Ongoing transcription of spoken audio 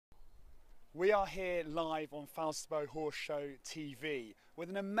We are here live on Falsterbo Horse Show TV with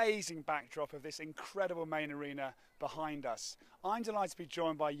an amazing backdrop of this incredible main arena behind us. I'm delighted to be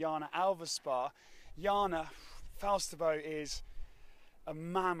joined by Jaana Alvesparr. Jaana, Falsterbo is a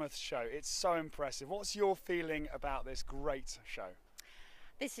mammoth show. It's so impressive. What's your feeling about this great show?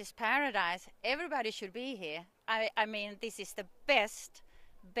 This is paradise. Everybody should be here. I mean, this is the best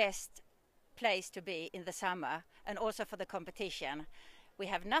place to be in the summer and also for the competition. We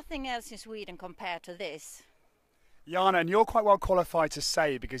have nothing else in Sweden compared to this. Jaana, and you're quite well qualified to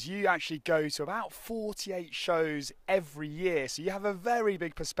say because you actually go to about 48 shows every year, so you have a very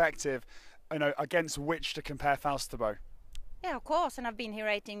big perspective, against which to compare Falsterbo. Yeah, of course, and I've been here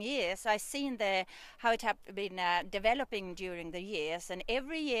 18 years. I've seen how it has been developing during the years, and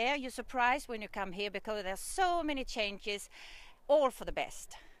every year you're surprised when you come here because there's so many changes, all for the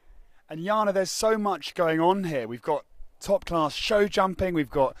best. And Jaana, there's so much going on here. We've got top-class show jumping,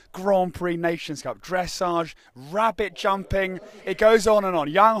 we've got Grand Prix, Nations Cup, dressage, rabbit jumping, it goes on and on.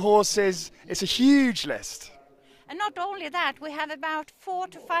 Young horses, it's a huge list. And not only that, we have about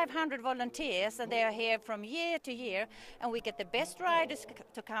 400 to 500 volunteers, and they are here from year to year, and we get the best riders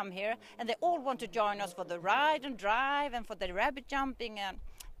to come here, and they all want to join us for the ride and drive and for the rabbit jumping, and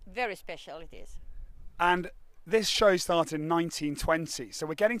very special it is. And this show started in 1920, so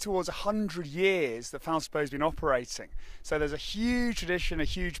we're getting towards 100 years that Falsterbo's been operating. So there's a huge tradition, a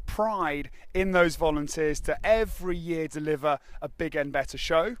huge pride in those volunteers to every year deliver a big and better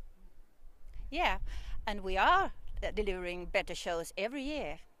show. Yeah, and we are delivering better shows every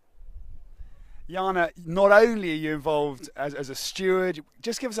year. Jaana, not only are you involved as a steward,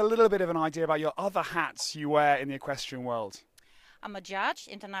 just give us a little bit of an idea about your other hats you wear in the equestrian world. I'm a judge,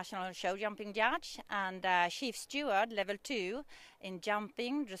 international show jumping judge, and chief steward level 2 in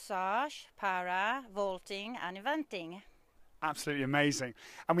jumping, dressage, para, vaulting and eventing. Absolutely amazing.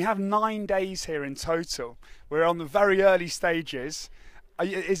 And we have 9 days here in total. We're on the very early stages.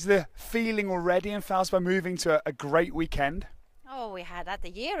 Is the feeling already in Falsterbo moving to a great weekend? Oh, we had that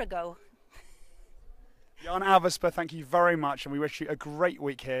a year ago. Jaana Alvesparr, thank you very much, and we wish you a great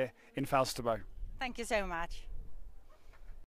week here in Falsterbo. Thank you so much.